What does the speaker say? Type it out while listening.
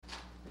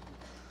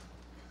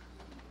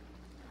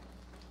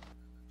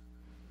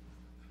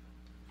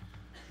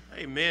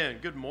Amen.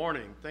 Good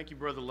morning. Thank you,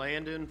 Brother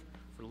Landon,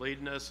 for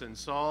leading us in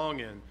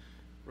song, and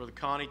Brother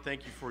Connie,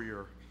 thank you for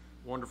your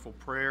wonderful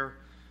prayer.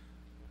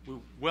 We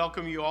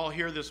welcome you all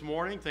here this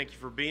morning. Thank you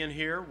for being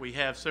here. We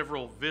have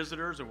several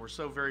visitors, and we're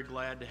so very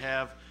glad to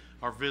have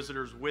our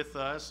visitors with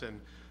us,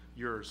 and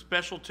you're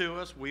special to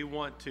us. We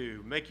want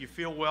to make you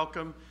feel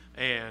welcome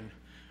and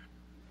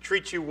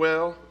treat you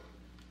well,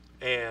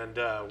 and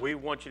we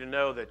want you to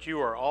know that you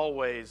are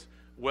always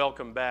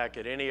welcome back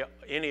at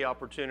any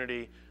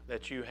opportunity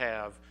that you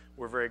have.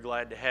 We're very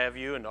glad to have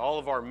you, and all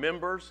of our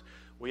members.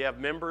 We have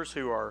members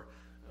who are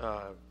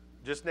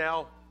just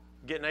now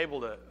getting able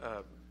to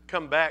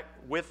come back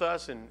with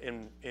us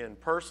in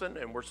person,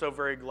 and we're so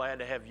very glad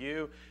to have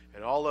you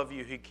and all of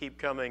you who keep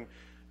coming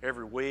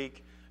every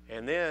week.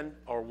 And then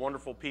our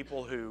wonderful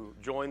people who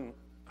join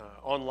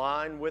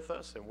online with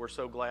us, and we're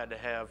so glad to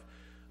have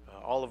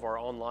all of our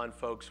online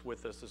folks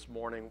with us this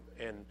morning.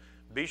 And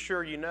be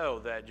sure you know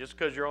that just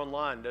because you're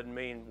online doesn't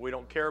mean we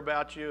don't care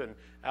about you, and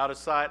out of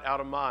sight, out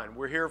of mind.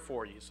 We're here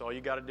for you, so all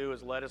you got to do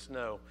is let us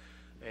know,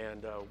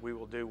 and we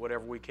will do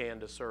whatever we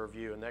can to serve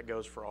you, and that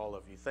goes for all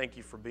of you. Thank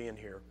you for being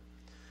here.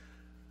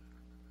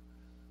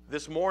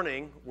 This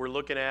morning, we're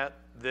looking at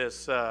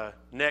this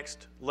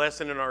next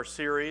lesson in our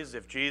series,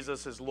 If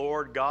Jesus is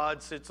Lord,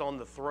 God Sits on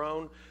the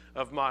Throne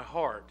of My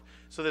Heart.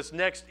 So this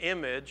next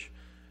image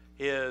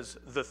is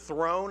the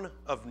throne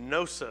of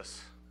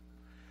Gnosis.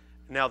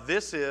 Now,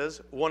 this is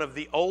one of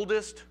the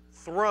oldest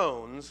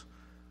thrones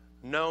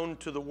known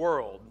to the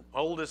world,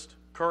 oldest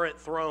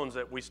current thrones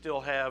that we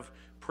still have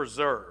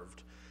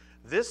preserved.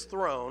 This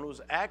throne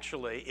is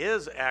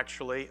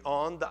actually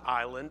on the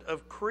island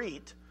of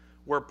Crete,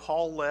 where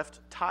Paul left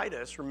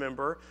Titus,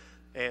 remember,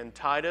 and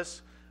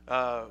Titus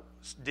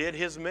did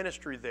his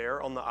ministry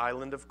there on the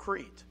island of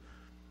Crete.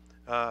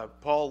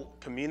 Paul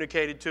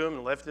communicated to him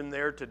and left him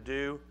there to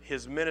do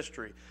his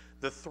ministry.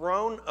 The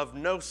throne of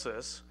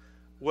Gnosis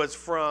was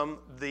from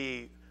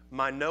the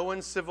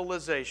Minoan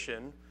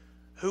civilization,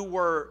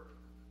 who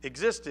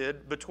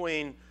existed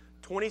between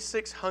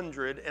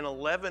 2600 and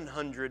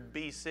 1100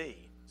 BC.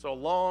 So a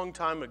long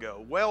time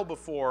ago, well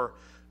before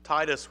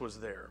Titus was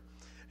there.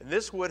 And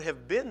this would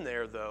have been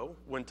there, though,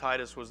 when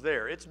Titus was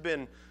there. It's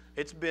been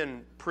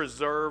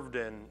preserved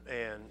and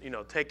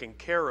taken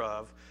care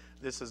of.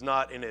 This is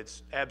not in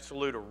its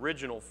absolute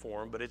original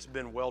form, but it's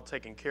been well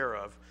taken care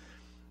of.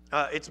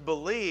 It's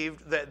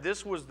believed that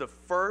this was the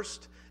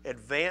first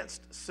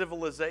advanced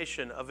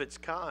civilization of its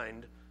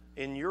kind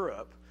in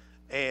Europe,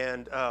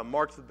 and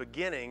marked the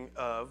beginning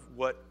of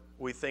what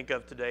we think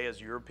of today as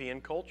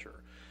European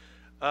culture.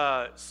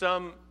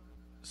 Some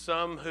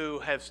who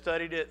have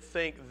studied it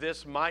think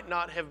this might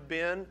not have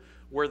been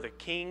where the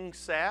king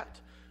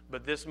sat,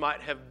 but this might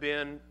have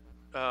been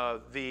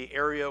the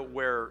area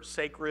where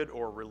sacred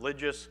or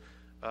religious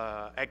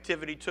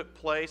activity took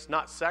place,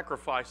 not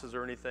sacrifices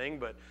or anything,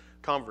 but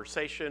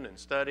conversation and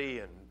study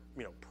and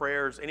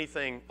prayers,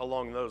 anything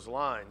along those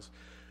lines.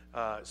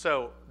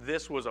 So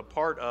this was a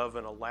part of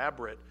an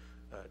elaborate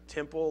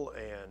temple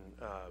and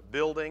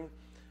building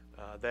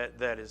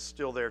that is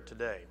still there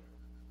today.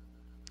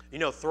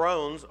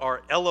 Thrones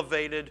are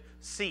elevated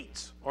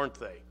seats, aren't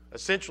they?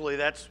 Essentially,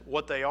 that's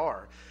what they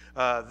are.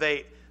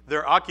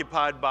 They're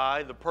occupied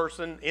by the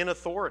person in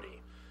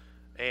authority,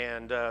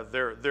 and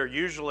they're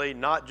usually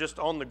not just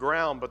on the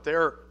ground, but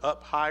they're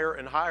up higher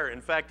and higher. In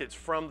fact, it's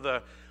from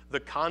the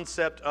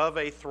concept of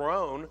a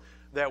throne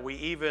that we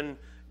even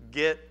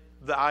get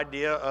the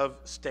idea of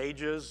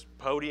stages,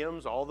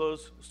 podiums, all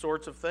those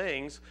sorts of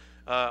things.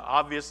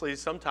 Obviously,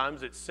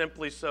 sometimes it's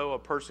simply so a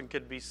person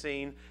could be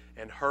seen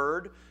and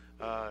heard,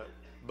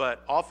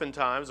 but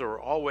oftentimes, or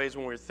always,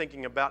 when we're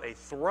thinking about a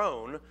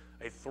throne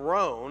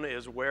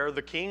is where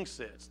the king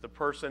sits, the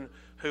person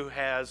who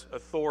has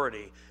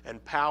authority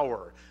and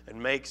power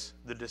and makes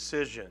the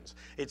decisions.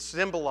 It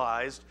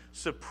symbolized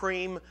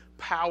supreme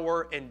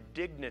power and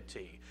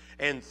dignity.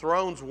 And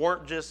thrones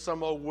weren't just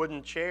some old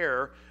wooden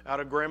chair out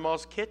of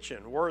grandma's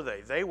kitchen, were they?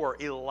 They were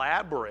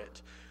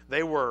elaborate.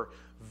 They were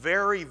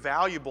very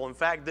valuable. In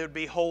fact, there'd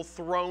be whole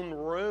throne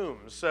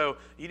rooms. So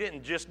you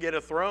didn't just get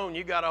a throne,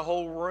 you got a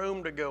whole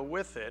room to go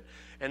with it.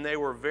 And they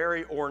were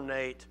very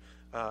ornate,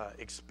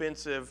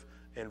 expensive,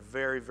 and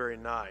very, very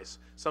nice.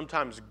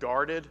 Sometimes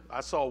guarded.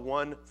 I saw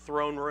one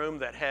throne room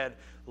that had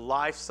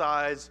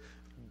life-size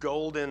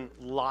golden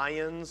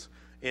lions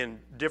in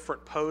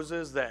different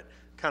poses that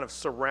kind of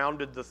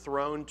surrounded the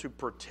throne to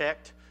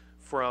protect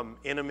from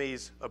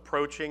enemies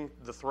approaching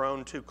the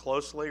throne too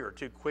closely or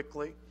too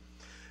quickly.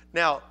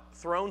 Now,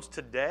 thrones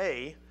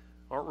today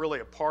aren't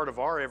really a part of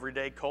our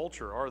everyday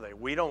culture, are they?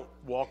 We don't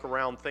walk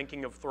around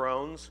thinking of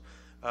thrones.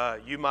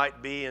 You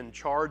might be in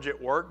charge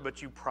at work,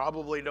 but you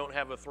probably don't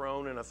have a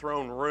throne in a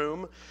throne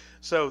room.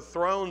 So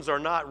thrones are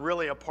not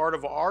really a part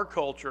of our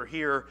culture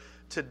here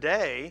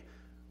today,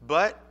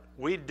 but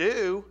we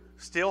do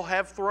still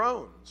have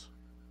thrones.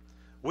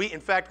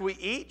 In fact, we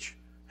each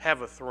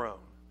have a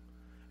throne,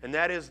 and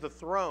that is the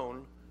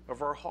throne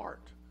of our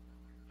heart.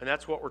 And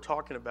that's what we're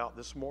talking about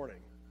this morning.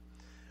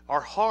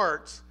 Our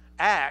hearts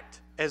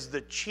act as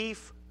the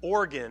chief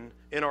organ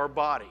in our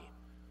body.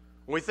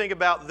 When we think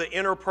about the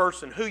inner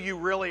person, who you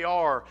really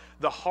are,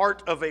 the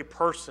heart of a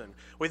person.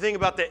 We think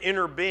about the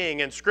inner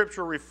being, and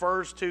Scripture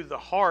refers to the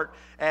heart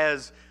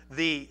as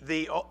the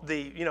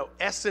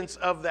essence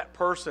of that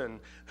person,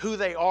 who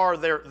they are,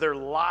 their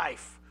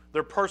life,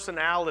 their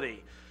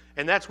personality.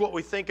 And that's what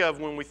we think of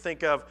when we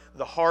think of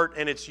the heart,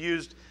 and it's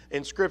used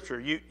in Scripture.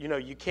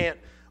 You can't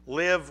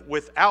live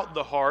without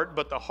the heart,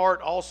 but the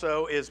heart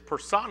also is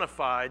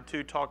personified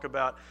to talk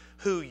about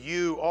who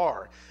you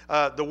are.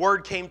 The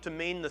word came to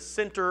mean the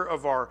center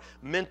of our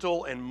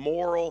mental and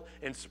moral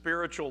and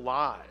spiritual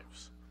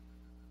lives.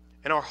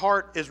 And our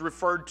heart is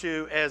referred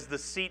to as the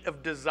seat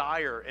of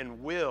desire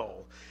and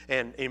will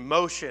and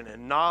emotion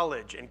and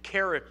knowledge and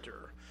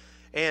character.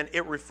 And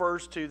it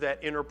refers to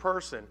that inner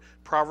person.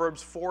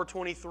 Proverbs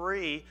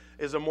 4:23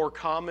 is a more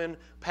common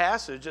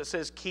passage that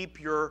says, keep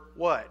your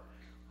what?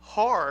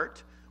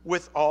 Heart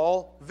with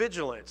all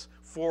vigilance,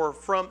 for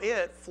from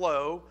it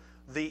flow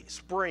the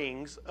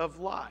springs of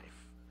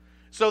life.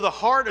 So the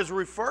heart is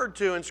referred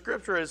to in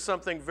Scripture as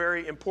something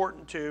very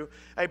important to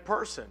a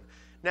person.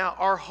 Now,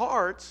 our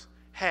hearts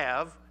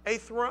have a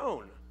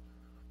throne.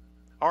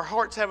 Our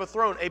hearts have a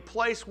throne, a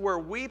place where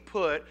we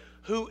put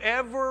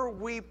whoever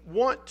we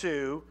want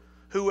to,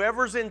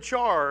 whoever's in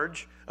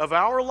charge of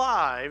our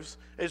lives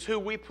is who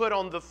we put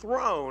on the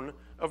throne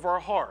of our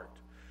heart.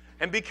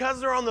 And because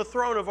they're on the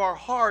throne of our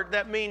heart,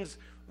 that means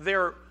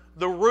they're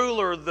the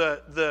ruler,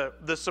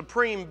 the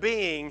supreme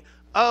being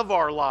of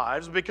our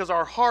lives, because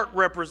our heart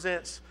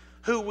represents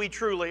who we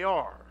truly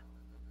are.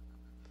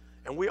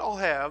 And we all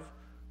have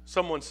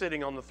someone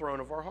sitting on the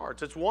throne of our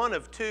hearts. It's one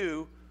of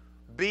two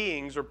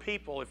beings or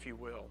people, if you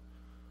will.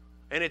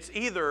 And it's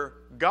either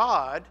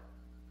God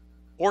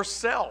or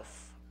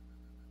self.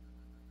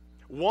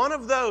 One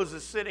of those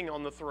is sitting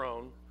on the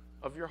throne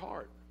of your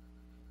heart.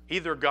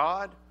 Either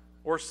God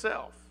or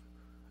self.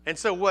 And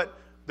so what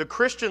the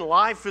Christian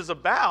life is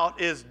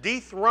about is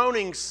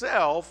dethroning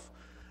self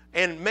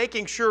and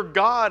making sure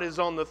God is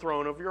on the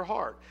throne of your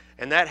heart.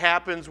 And that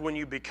happens when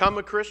you become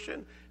a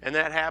Christian, and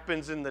that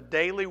happens in the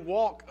daily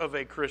walk of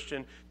a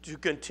Christian to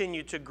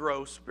continue to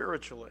grow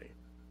spiritually.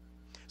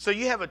 So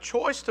you have a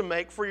choice to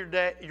make for your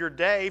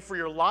day, for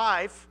your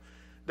life,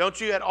 don't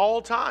you, at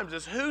all times,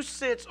 is who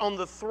sits on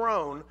the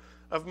throne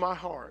of my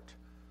heart.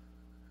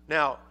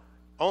 Now,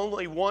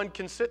 only one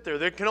can sit there.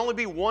 There can only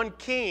be one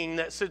king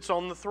that sits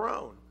on the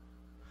throne.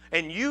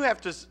 And you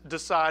have to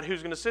decide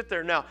who's going to sit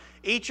there. Now,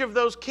 each of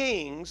those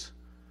kings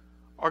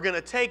are going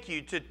to take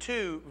you to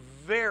two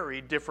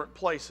very different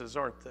places,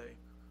 aren't they?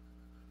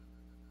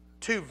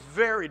 Two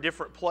very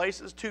different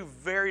places, two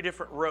very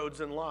different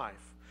roads in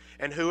life.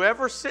 And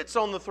whoever sits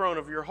on the throne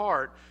of your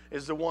heart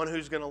is the one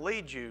who's going to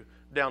lead you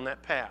down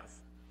that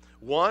path.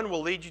 One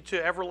will lead you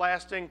to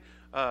everlasting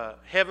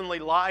heavenly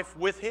life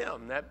with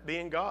Him, that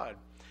being God.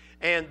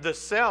 And the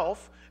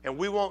self, and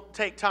we won't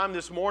take time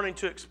this morning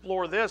to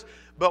explore this,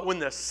 but when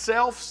the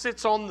self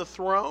sits on the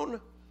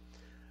throne,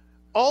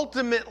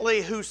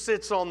 ultimately who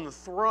sits on the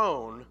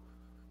throne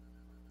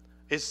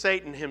is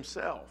Satan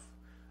himself.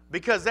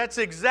 Because that's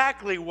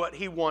exactly what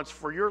he wants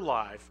for your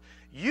life.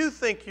 You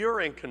think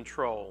you're in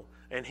control,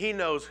 and he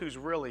knows who's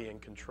really in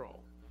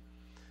control.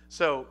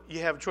 So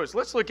you have a choice.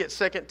 Let's look at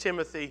 2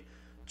 Timothy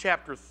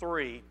chapter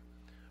 3,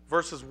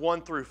 verses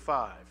 1 through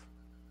 5.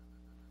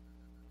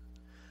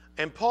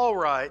 And Paul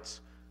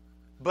writes,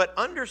 "But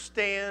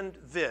understand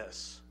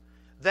this,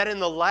 that in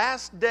the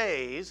last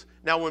days,"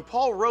 now when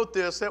Paul wrote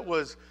this, that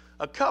was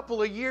a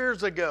couple of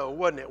years ago,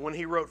 wasn't it, when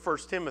he wrote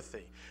 1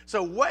 Timothy.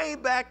 So way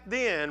back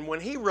then, when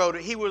he wrote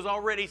it, he was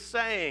already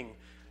saying,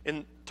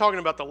 and talking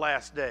about the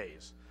last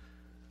days.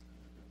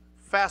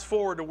 Fast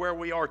forward to where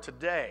we are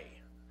today.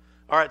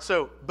 All right,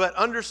 so, but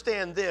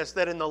understand this,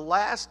 that in the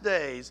last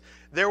days,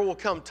 there will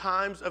come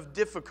times of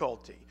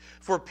difficulty.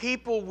 For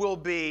people will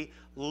be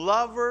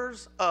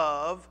lovers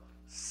of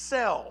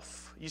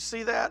self. You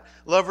see that?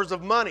 Lovers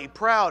of money,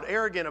 proud,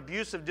 arrogant,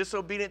 abusive,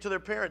 disobedient to their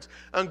parents,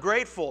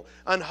 ungrateful,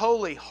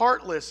 unholy,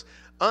 heartless,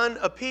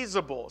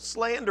 unappeasable,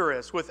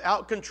 slanderous,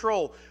 without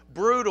control,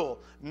 brutal,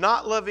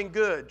 not loving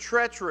good,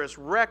 treacherous,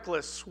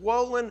 reckless,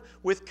 swollen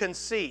with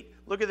conceit.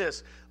 Look at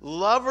this.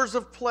 Lovers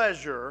of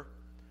pleasure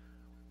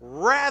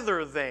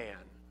rather than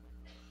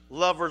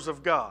lovers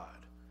of God,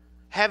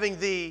 having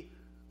the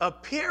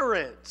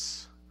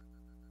appearance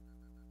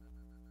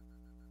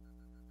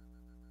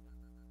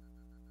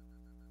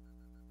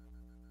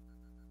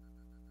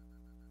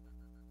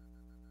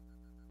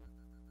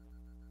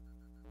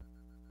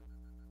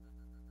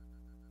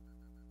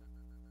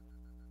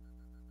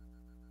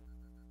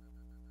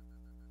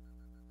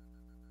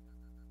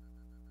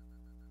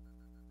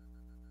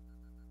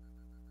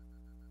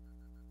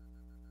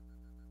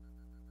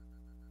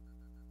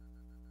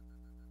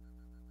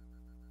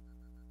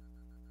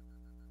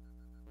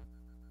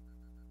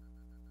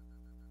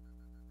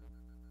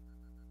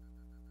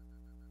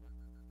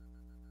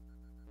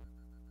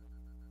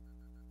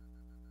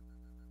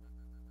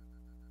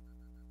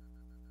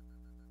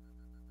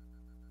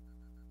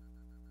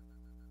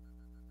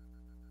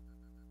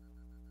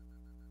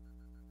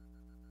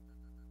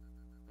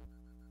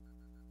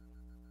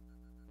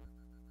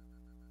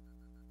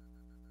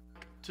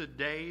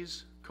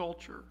today's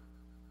culture?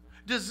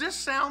 Does this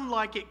sound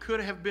like it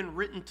could have been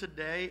written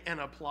today and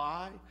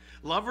apply?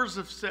 Lovers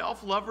of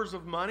self, lovers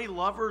of money,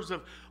 lovers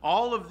of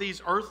all of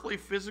these earthly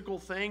physical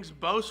things,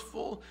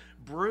 boastful,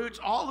 brutes,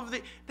 all of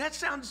that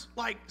sounds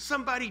like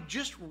somebody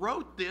just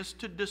wrote this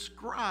to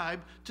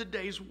describe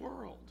today's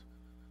world.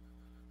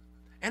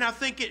 And I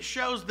think it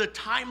shows the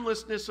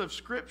timelessness of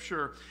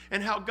Scripture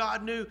and how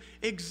God knew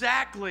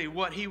exactly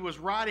what he was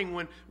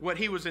writing, what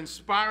he was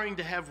inspiring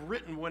to have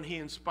written when he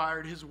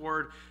inspired his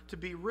word to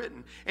be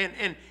written.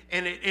 And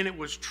it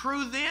was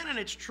true then and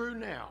it's true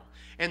now.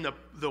 And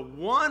the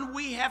one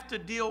we have to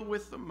deal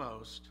with the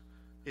most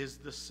is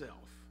the self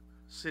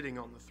sitting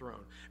on the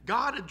throne.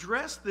 God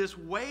addressed this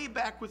way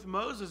back with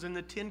Moses in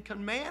the Ten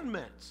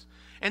Commandments.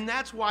 And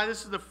that's why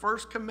this is the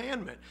first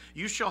commandment.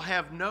 You shall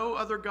have no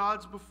other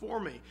gods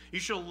before me. You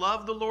shall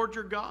love the Lord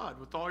your God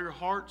with all your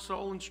heart,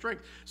 soul, and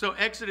strength. So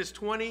Exodus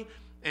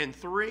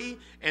 20:3,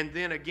 and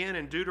then again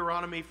in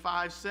Deuteronomy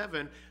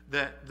 5:7,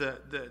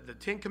 the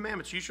Ten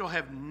Commandments, you shall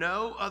have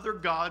no other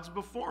gods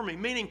before me.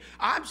 Meaning,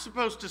 I'm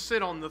supposed to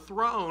sit on the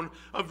throne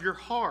of your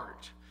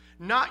heart.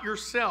 Not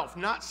yourself,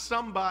 not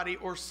somebody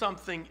or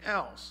something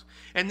else.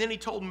 And then he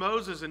told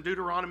Moses in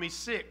Deuteronomy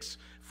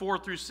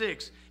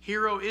 6:4-6,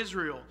 Hear, O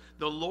Israel,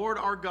 the Lord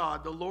our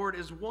God, the Lord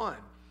is one.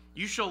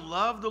 You shall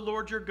love the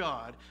Lord your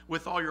God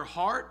with all your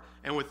heart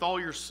and with all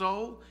your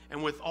soul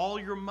and with all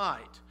your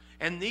might.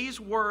 And these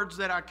words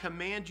that I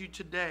command you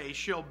today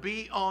shall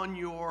be on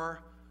your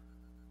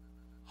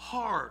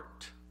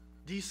heart.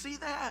 Do you see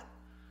that?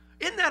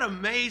 Isn't that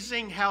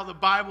amazing how the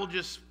Bible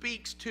just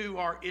speaks to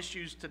our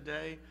issues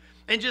today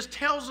and just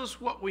tells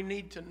us what we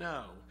need to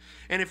know?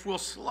 And if we'll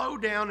slow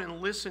down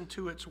and listen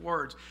to its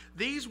words,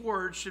 these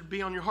words should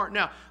be on your heart.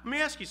 Now, let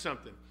me ask you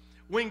something.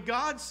 When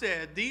God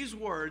said, these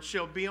words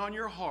shall be on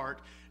your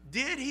heart,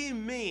 did he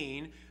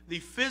mean the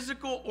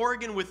physical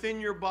organ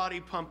within your body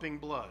pumping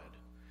blood?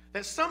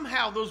 That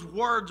somehow those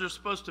words are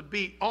supposed to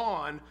be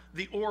on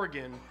the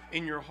organ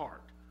in your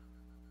heart?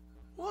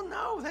 Well,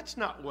 no, that's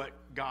not what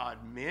God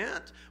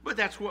meant, but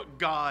that's what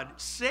God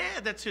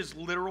said. That's his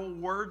literal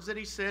words that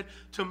he said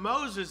to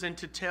Moses and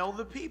to tell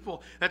the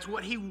people. That's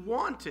what he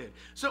wanted.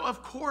 So,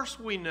 of course,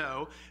 we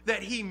know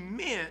that he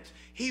meant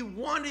he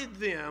wanted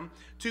them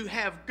to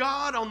have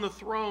God on the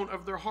throne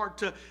of their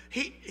heart.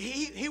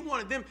 He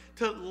wanted them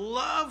to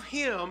love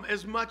him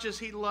as much as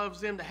he loves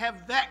them, to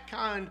have that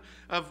kind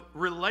of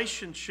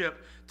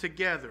relationship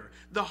together.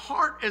 The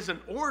heart as an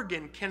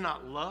organ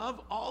cannot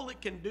love. All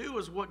it can do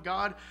is what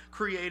God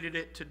created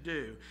it to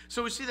do.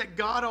 So we see that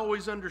God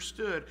always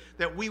understood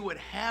that we would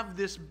have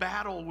this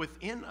battle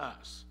within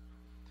us.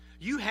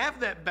 You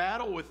have that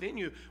battle within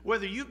you.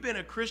 Whether you've been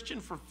a Christian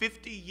for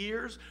 50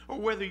 years or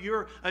whether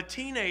you're a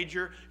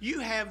teenager,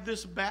 you have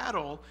this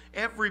battle.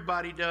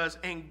 Everybody does.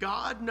 And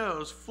God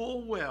knows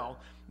full well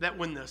that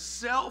when the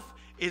self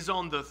is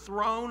on the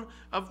throne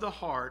of the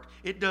heart,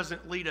 it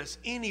doesn't lead us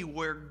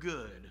anywhere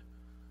good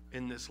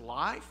in this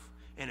life,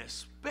 and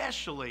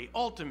especially,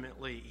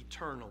 ultimately,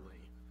 eternally.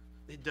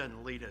 It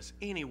doesn't lead us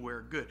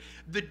anywhere good.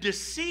 The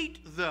deceit,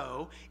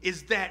 though,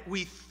 is that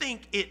we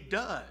think it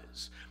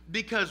does,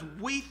 because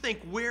we think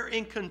we're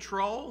in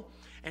control.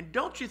 And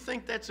don't you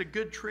think that's a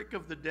good trick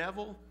of the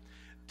devil?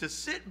 To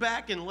sit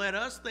back and let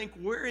us think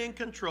we're in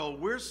control,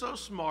 we're so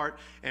smart,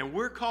 and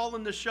we're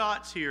calling the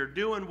shots here,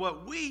 doing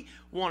what we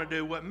want to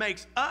do, what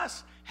makes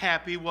us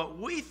happy, what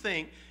we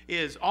think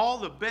is all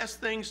the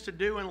best things to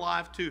do in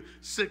life to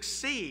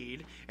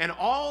succeed, and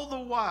all the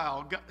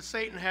while,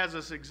 Satan has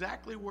us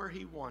exactly where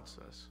he wants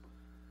us.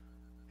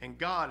 And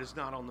God is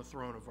not on the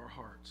throne of our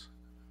hearts.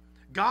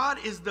 God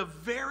is the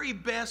very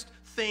best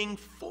thing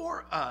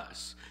for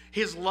us.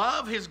 His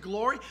love, his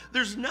glory.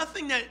 There's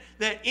nothing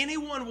that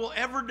anyone will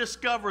ever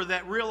discover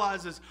that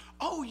realizes,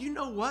 oh, you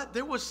know what?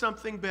 There was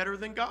something better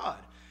than God.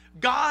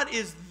 God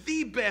is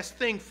the best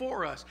thing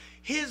for us.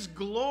 His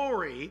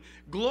glory,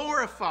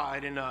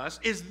 glorified in us,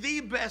 is the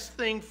best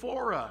thing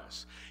for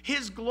us.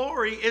 His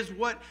glory is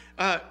what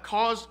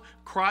caused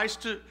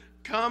Christ to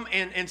come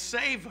and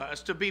save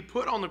us, to be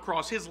put on the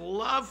cross. His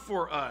love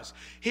for us,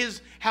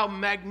 how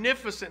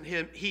magnificent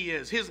he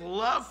is, his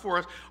love for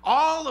us,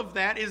 all of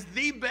that is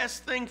the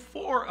best thing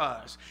for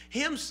us.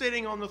 Him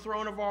sitting on the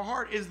throne of our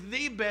heart is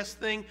the best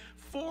thing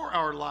for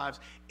our lives,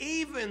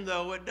 even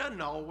though it doesn't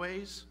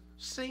always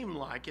seem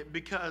like it.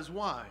 Because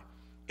why?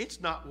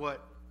 It's not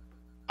what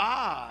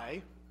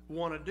I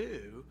want to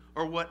do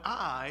or what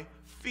I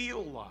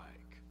feel like.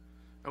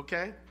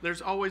 Okay?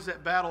 There's always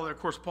that battle. And of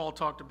course, Paul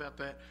talked about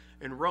that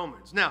in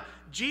Romans. Now,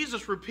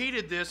 Jesus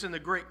repeated this in the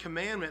great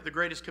commandment, the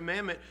greatest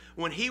commandment,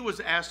 when he was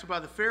asked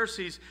by the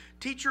Pharisees,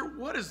 Teacher,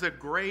 what is the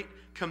great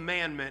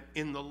commandment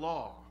in the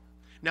law?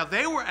 Now,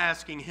 they were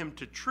asking him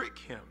to trick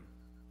him.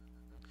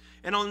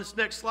 And on this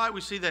next slide, we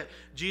see that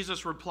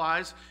Jesus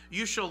replies,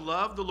 You shall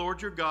love the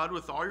Lord your God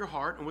with all your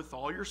heart and with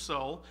all your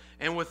soul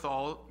and with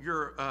all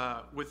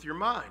your with your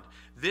mind.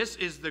 This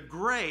is the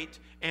great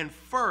and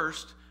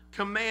first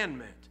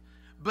commandment.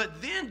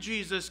 But then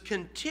Jesus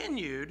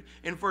continued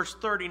in verse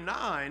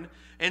 39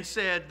 and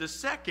said, the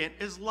second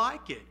is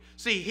like it.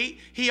 See, he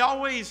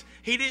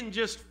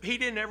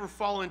didn't ever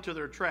fall into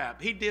their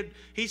trap.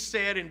 He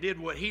said and did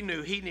what he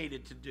knew he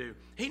needed to do.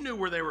 He knew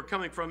where they were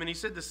coming from, and he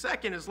said, the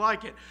second is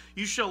like it.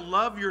 You shall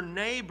love your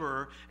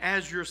neighbor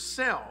as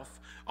yourself.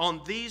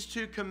 On these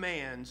two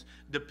commands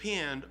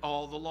depend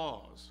all the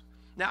laws.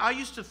 Now, I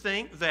used to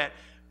think that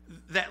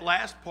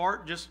last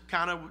part just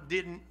kind of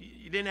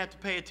you didn't have to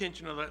pay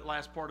attention to that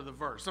last part of the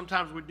verse.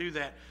 Sometimes we do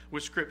that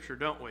with Scripture,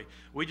 don't we?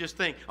 We just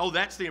think, oh,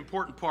 that's the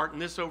important part,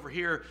 and this over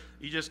here,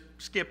 you just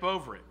skip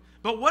over it.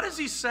 But what is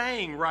he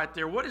saying right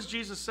there? What is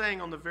Jesus saying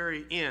on the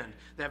very end,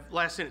 that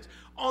last sentence?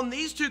 On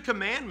these two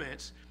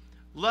commandments,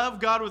 love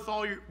God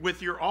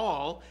with your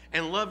all,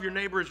 and love your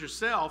neighbor as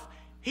yourself.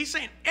 He's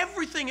saying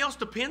everything else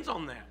depends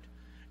on that.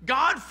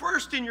 God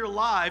first in your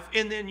life,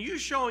 and then you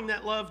showing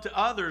that love to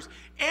others.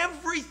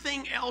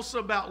 Everything else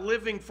about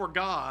living for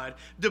God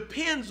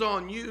depends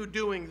on you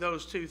doing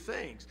those two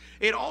things.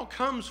 It all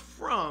comes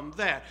from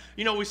that.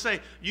 You know, we say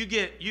you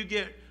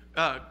get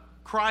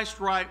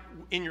Christ right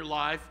in your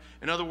life.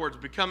 In other words,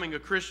 becoming a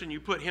Christian, you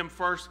put him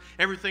first,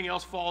 everything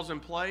else falls in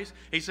place.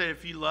 He said,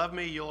 if you love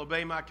me, you'll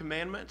obey my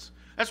commandments.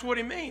 That's what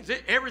he means.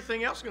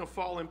 Everything else is going to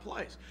fall in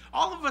place.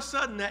 All of a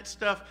sudden, that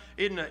stuff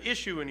isn't an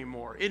issue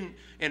anymore.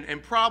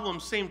 And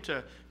problems seem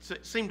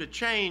to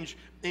change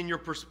in your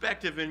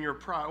perspective and your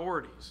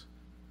priorities.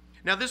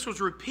 Now, this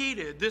was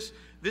repeated. This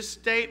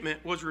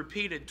statement was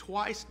repeated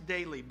twice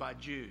daily by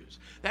Jews.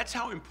 That's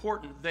how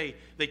important they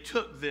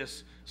took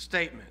this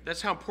statement.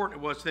 That's how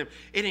important it was to them.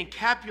 It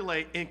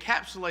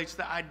encapsulates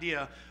the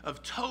idea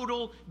of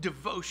total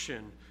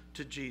devotion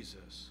to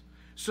Jesus.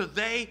 So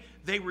they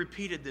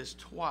repeated this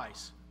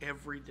twice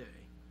every day.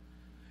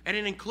 And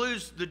it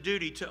includes the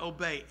duty to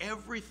obey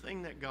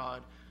everything that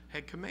God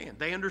had commanded.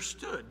 They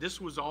understood this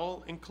was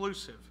all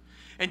inclusive.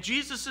 And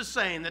Jesus is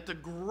saying that the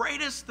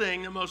greatest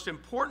thing, the most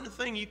important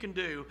thing you can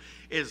do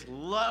is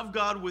love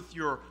God with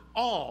your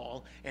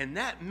all, and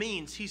that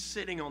means he's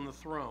sitting on the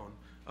throne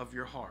of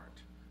your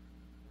heart.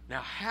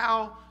 Now,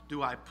 how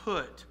do I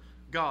put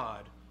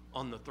God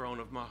on the throne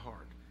of my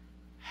heart?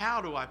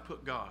 How do I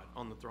put God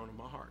on the throne of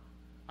my heart?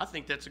 I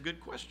think that's a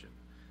good question.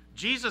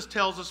 Jesus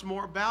tells us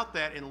more about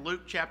that in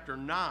Luke chapter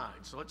 9.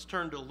 So let's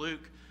turn to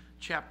Luke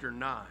chapter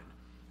 9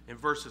 in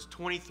verses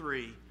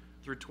 23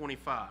 through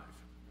 25.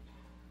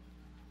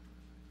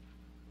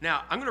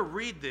 Now, I'm going to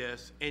read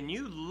this, and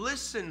you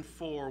listen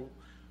for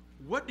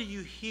what do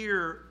you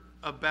hear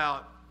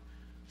about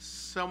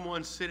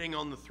someone sitting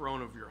on the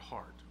throne of your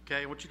heart.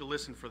 Okay, I want you to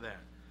listen for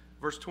that.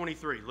 Verse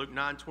 23, Luke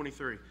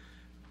 9:23.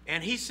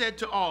 And he said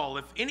to all,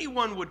 if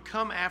anyone would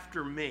come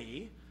after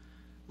me,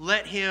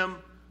 let him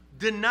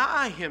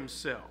deny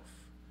himself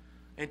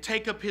and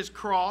take up his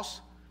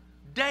cross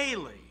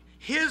daily.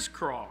 His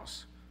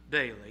cross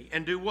daily.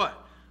 And do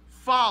what?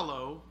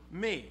 Follow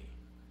me.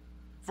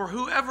 For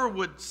whoever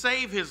would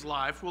save his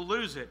life will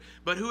lose it.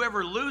 But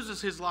whoever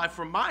loses his life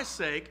for my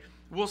sake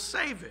will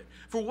save it.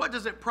 For what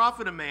does it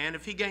profit a man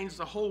if he gains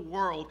the whole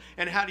world?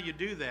 And how do you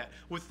do that?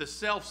 With the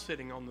self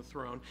sitting on the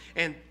throne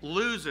and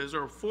loses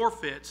or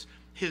forfeits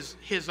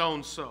his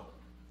own soul.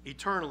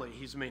 Eternally,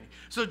 he's meaning.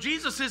 So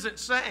Jesus isn't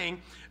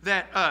saying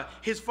that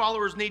his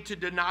followers need to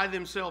deny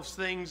themselves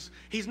things.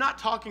 He's not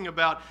talking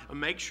about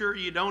make sure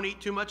you don't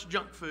eat too much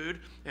junk food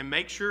and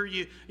make sure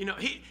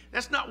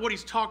that's not what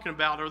he's talking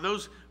about. Are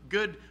those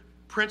good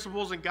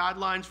principles and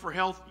guidelines for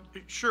health?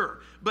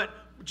 Sure. But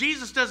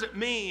Jesus doesn't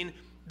mean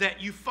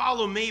that you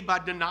follow me by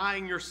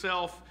denying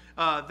yourself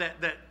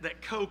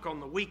that Coke on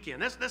the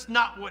weekend. That's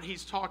not what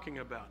he's talking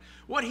about.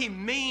 What he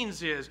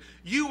means is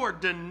you are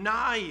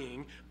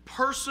denying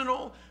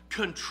personal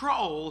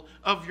control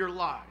of your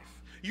life.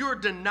 You're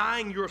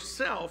denying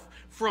yourself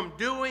from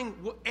doing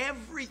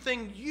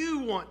everything you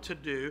want to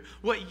do,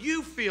 what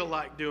you feel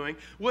like doing,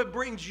 what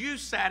brings you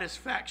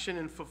satisfaction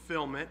and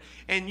fulfillment,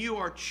 and you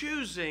are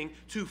choosing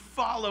to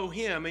follow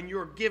him, and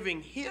you're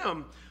giving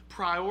him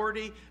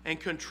priority and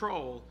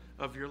control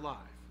of your life.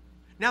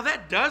 Now,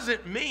 that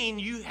doesn't mean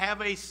you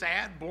have a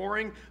sad,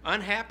 boring,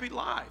 unhappy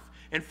life.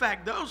 In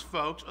fact, those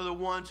folks are the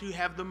ones who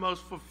have the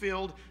most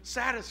fulfilled,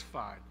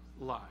 satisfied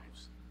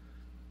lives.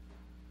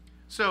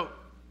 So,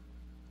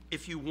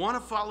 if you want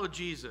to follow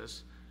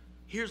Jesus,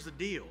 here's the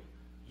deal.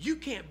 You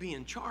can't be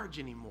in charge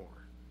anymore.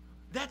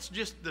 That's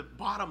just the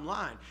bottom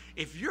line.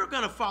 If you're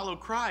going to follow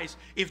Christ,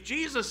 if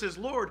Jesus is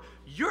Lord,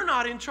 you're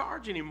not in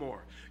charge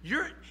anymore.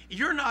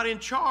 You're not in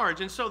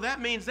charge. And so that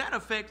means that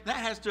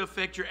has to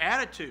affect your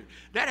attitude.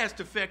 That has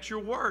to affect your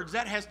words.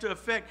 That has to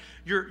affect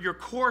your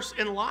course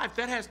in life.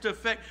 That has to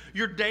affect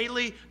your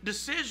daily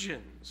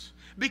decisions.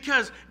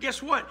 Because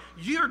guess what?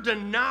 You're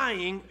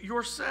denying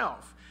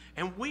yourself.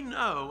 And we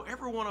know,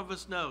 every one of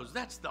us knows,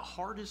 that's the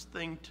hardest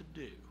thing to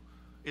do,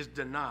 is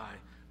deny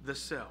the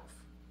self.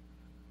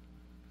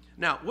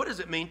 Now, what does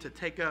it mean to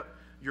take up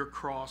your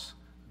cross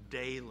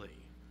daily?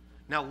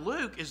 Now,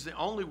 Luke is the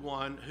only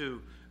one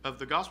of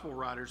the gospel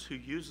writers who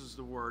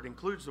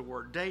includes the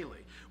word daily.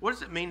 What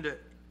does it mean to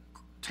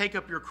take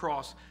up your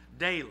cross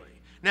daily?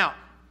 Now,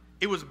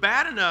 it was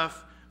bad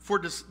enough for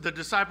the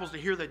disciples to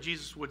hear that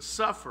Jesus would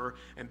suffer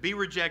and be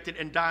rejected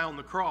and die on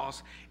the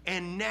cross.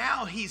 And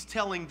now he's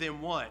telling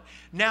them what?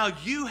 Now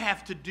you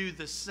have to do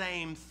the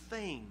same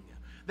thing.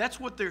 That's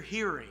what they're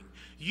hearing.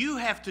 You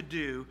have to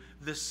do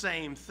the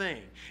same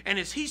thing. And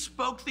as he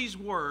spoke these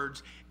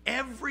words,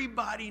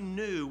 everybody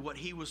knew what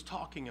he was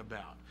talking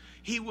about.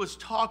 He was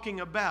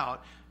talking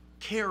about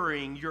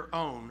carrying your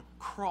own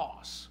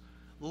cross.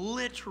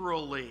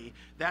 Literally,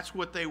 that's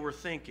what they were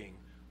thinking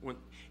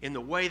in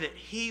the way that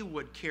he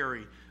would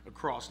carry a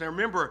cross. Now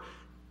remember,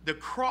 the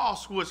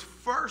cross was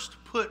first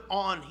put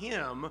on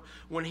him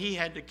when he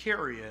had to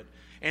carry it,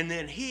 and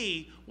then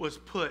he was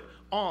put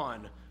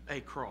on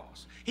a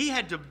cross. He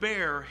had to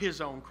bear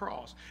his own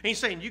cross. And he's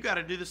saying you got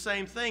to do the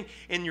same thing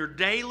in your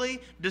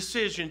daily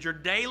decisions, your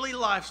daily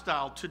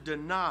lifestyle, to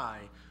deny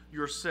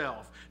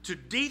yourself, to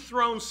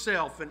dethrone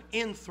self and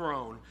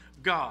enthrone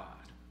God.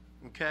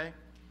 Okay?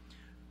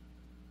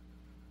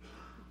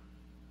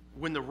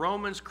 When the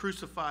Romans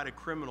crucified a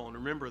criminal, and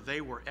remember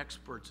they were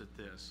experts at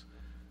this,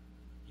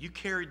 you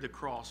carried the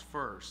cross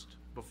first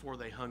before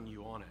they hung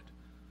you on it,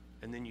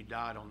 and then you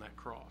died on that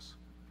cross.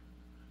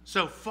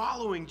 So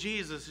following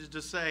Jesus is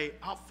to say,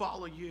 I'll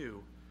follow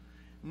you.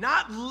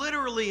 Not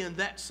literally in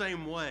that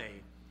same way,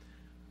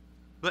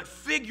 but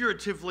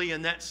figuratively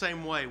in that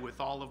same way. With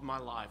all of my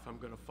life, I'm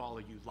going to follow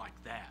you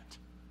like that.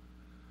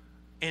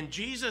 And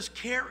Jesus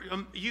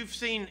you've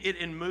seen it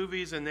in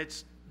movies, and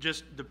it's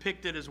just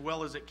depicted as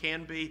well as it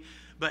can be.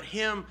 But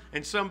him,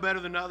 and some better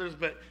than others,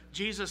 but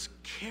Jesus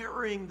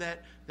carrying that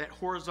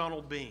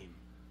horizontal beam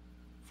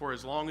for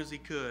as long as he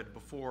could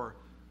before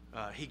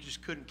he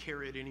just couldn't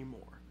carry it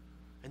anymore.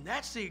 And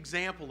that's the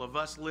example of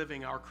us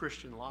living our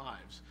Christian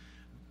lives,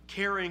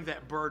 carrying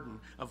that burden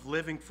of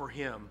living for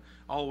him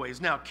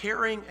always. Now,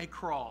 carrying a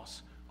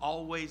cross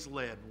always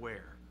led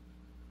where?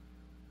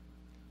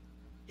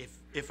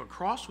 If a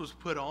cross was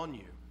put on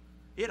you,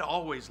 it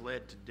always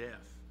led to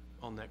death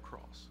on that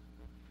cross.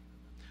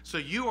 So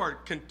you are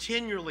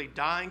continually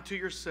dying to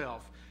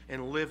yourself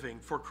and living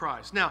for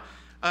Christ. Now,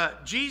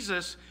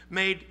 Jesus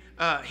made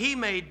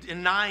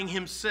denying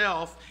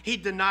himself, he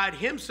denied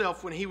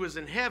himself when he was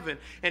in heaven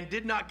and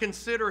did not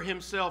consider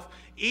himself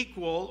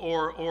equal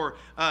or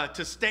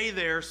to stay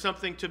there,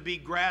 something to be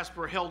grasped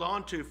or held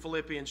on to,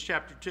 Philippians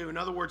chapter 2. In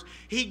other words,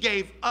 he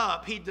gave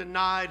up, he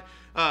denied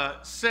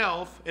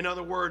self. In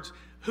other words,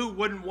 who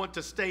wouldn't want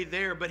to stay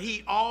there? But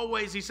he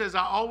says,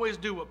 I always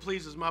do what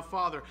pleases my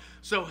Father.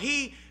 So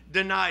he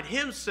denied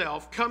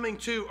himself, coming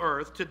to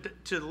earth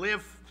to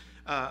live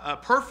a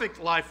perfect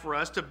life for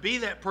us, to be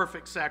that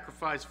perfect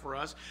sacrifice for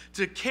us,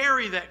 to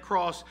carry that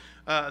cross,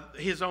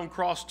 his own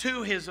cross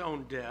to his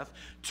own death,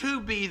 to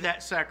be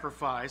that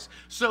sacrifice,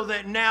 so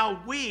that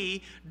now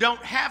we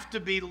don't have to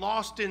be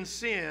lost in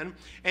sin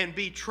and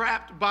be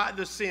trapped by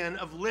the sin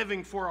of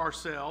living for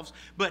ourselves,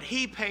 but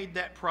he paid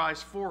that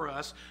price for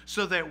us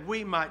so that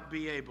we might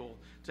be able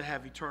to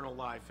have eternal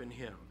life in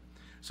him.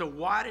 So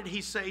why did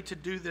he say to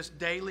do this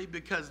daily?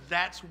 Because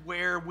that's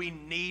where we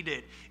need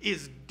it,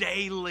 is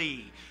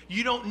daily.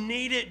 You don't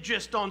need it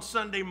just on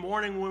Sunday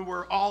morning when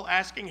we're all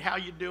asking, how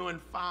you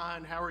doing?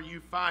 Fine. How are you?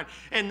 Fine.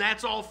 And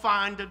that's all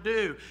fine to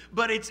do.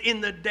 But it's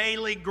in the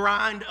daily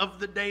grind of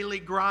the daily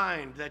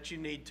grind that you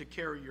need to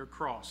carry your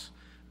cross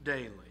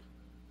daily.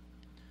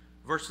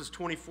 Verses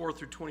 24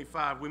 through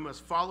 25, we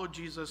must follow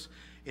Jesus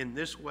in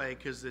this way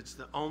because it's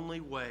the only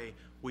way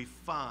we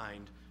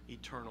find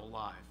eternal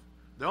life.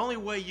 The only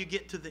way you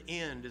get to the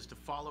end is to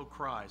follow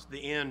Christ.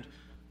 The end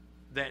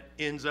that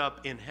ends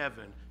up in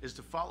heaven is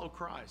to follow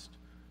Christ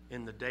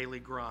in the daily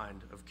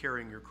grind of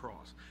carrying your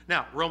cross.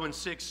 Now,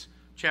 Romans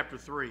chapter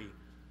 6,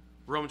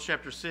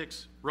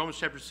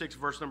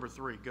 verse number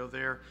 3. Go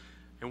there,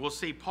 and we'll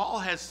see Paul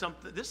has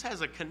something. This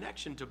has a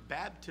connection to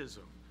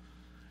baptism.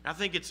 I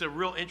think it's a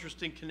real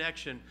interesting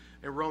connection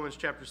in Romans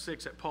chapter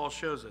 6 that Paul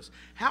shows us.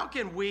 How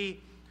can we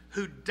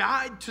who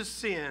died to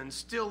sin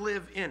still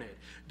live in it?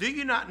 Do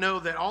you not know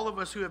that all of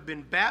us who have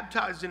been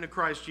baptized into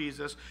Christ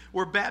Jesus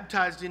were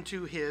baptized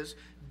into his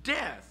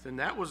death? And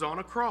that was on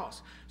a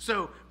cross.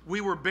 So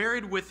we were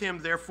buried with him,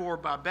 therefore,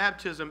 by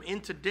baptism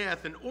into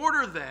death, in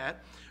order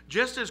that,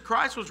 just as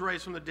Christ was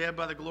raised from the dead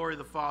by the glory of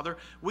the Father,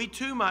 we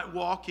too might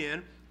walk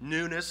in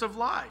newness of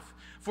life.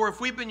 For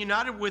if we've been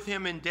united with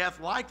him in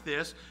death like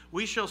this,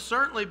 we shall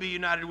certainly be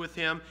united with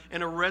him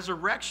in a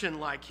resurrection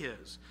like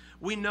his.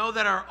 We know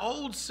that our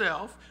old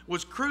self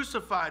was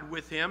crucified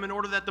with him in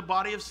order that the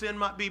body of sin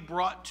might be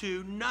brought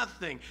to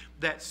nothing.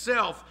 That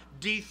self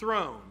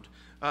dethroned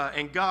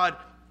and God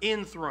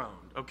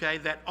enthroned. Okay,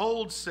 that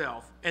old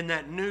self and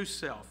that new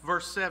self.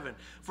 Verse 7,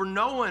 for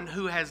no one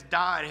who has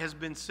died has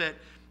been set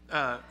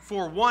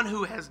for one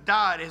who has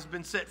died has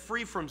been set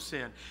free from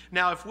sin.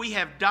 Now, if we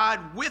have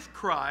died with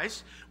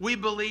Christ, we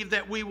believe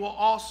that we will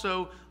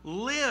also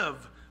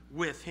live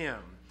with him.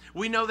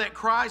 We know that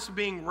Christ,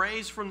 being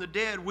raised from the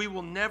dead, we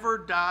will never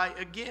die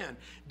again.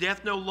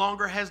 Death no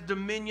longer has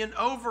dominion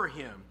over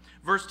him.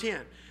 Verse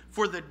 10,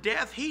 for the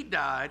death he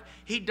died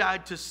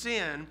to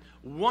sin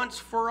once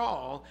for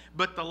all,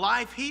 but the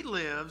life he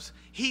lives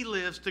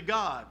to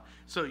God.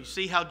 So you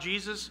see how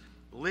Jesus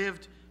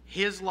lived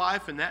his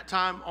life and that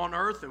time on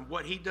earth and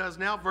what he does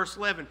now. Verse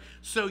 11,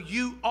 so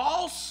you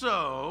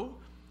also,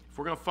 if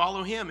we're going to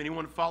follow him,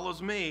 anyone who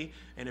follows me,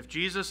 and if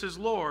Jesus is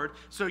Lord,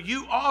 so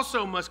you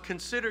also must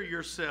consider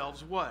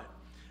yourselves what?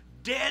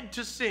 Dead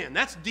to sin.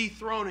 That's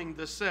dethroning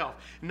the self.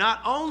 Not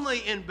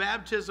only in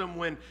baptism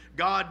when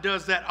God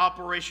does that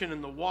operation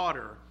in the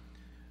water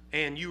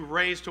and you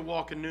raise to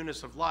walk in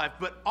newness of life,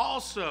 but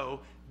also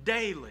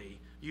daily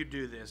you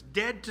do this.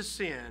 Dead to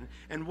sin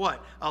and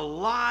what?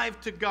 Alive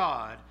to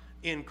God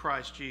in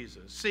Christ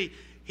Jesus. See,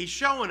 he's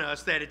showing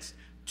us that it's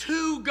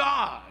to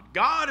God.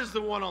 God is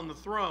the one on the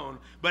throne,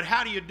 but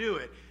how do you do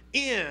it?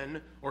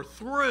 In or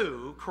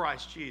through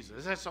Christ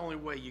Jesus. That's the only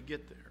way you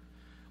get there.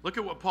 Look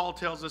at what Paul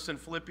tells us in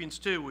Philippians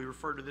 2. We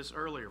referred to this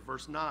earlier,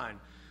 verse 9.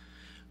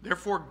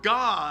 Therefore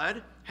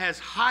God has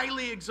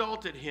highly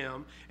exalted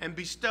him and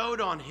bestowed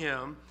on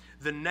him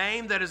the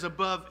name that is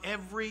above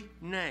every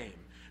name,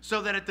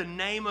 so that at the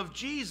name of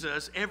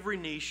Jesus every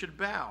knee should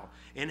bow,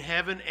 in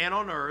heaven and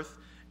on earth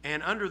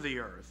and under the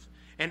earth.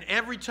 And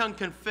every tongue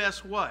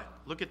confess what?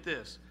 Look at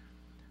this.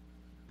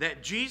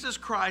 That Jesus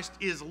Christ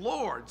is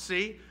Lord.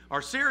 See,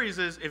 our series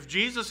is, if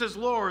Jesus is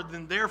Lord,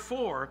 then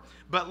therefore,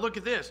 but look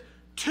at this,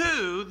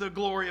 to the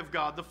glory of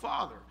God the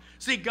Father.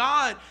 See,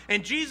 God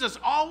and Jesus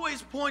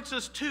always points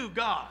us to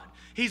God.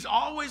 He's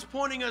always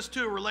pointing us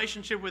to a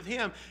relationship with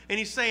him. And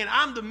he's saying,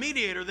 I'm the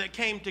mediator that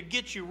came to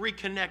get you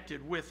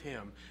reconnected with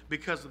him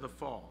because of the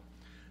fall.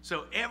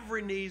 So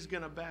every knee's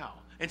going to bow.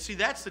 And see,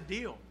 that's the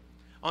deal.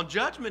 On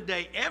Judgment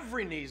Day,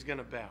 every knee's going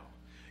to bow.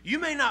 You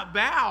may not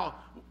bow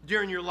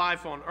during your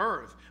life on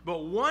earth,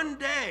 but one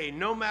day,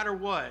 no matter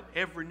what,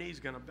 every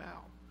knee's going to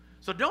bow.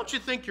 So don't you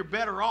think you're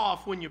better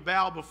off when you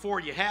bow before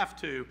you have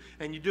to,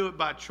 and you do it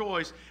by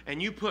choice,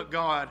 and you put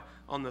God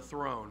on the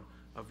throne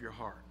of your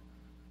heart.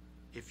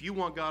 If you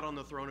want God on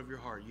the throne of your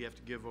heart, you have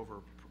to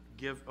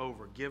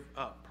give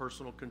up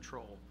personal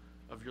control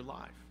of your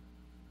life.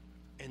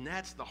 And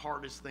that's the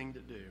hardest thing to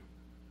do.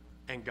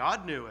 And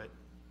God knew it,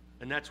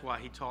 and that's why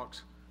he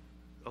talks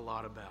a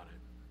lot about it.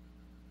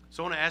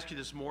 So I want to ask you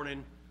this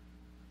morning,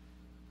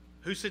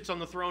 who sits on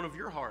the throne of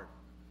your heart?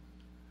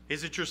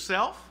 Is it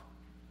yourself?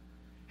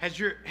 Has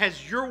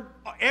your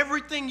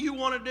everything you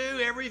want to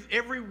do,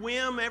 every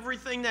whim,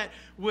 everything that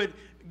would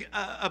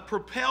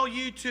propel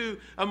you to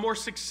a more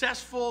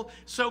successful,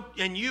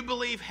 and you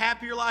believe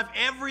happier life,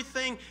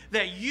 everything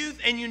that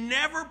you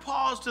never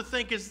pause to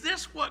think, is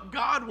this what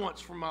God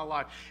wants for my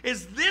life?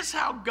 Is this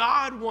how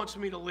God wants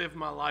me to live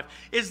my life?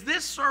 Is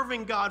this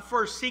serving God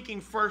first,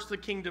 seeking first the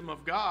kingdom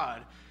of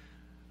God?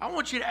 I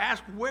want you to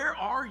ask, where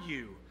are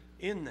you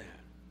in that?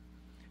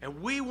 And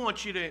we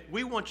want you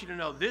to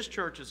know this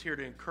church is here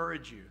to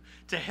encourage you,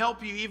 to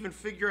help you even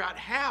figure out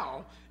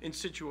how, in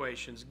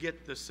situations,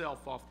 get the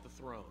self off the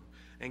throne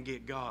and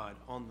get God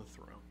on the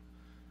throne.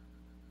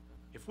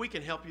 If we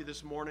can help you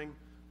this morning,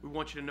 we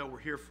want you to know we're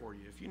here for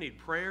you. If you need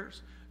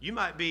prayers, you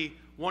might be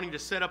wanting to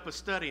set up a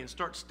study and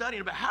start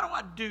studying about, how do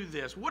I do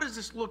this? What does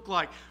this look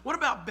like? What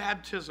about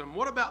baptism?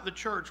 What about the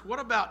church? What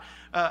about,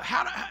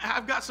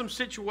 I've got some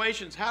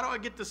situations. How do I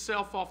get the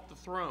self off the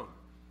throne?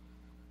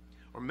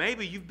 Or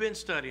maybe you've been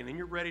studying and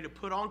you're ready to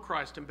put on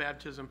Christ in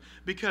baptism,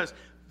 because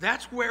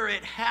that's where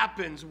it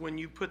happens when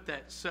you get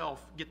that self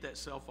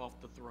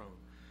off the throne.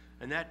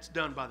 And that's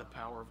done by the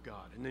power of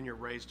God. And then you're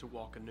raised to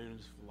walk in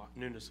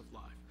newness of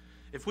life.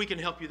 If we can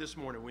help you this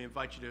morning, we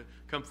invite you to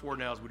come forward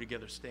now as we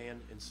together stand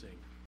and sing.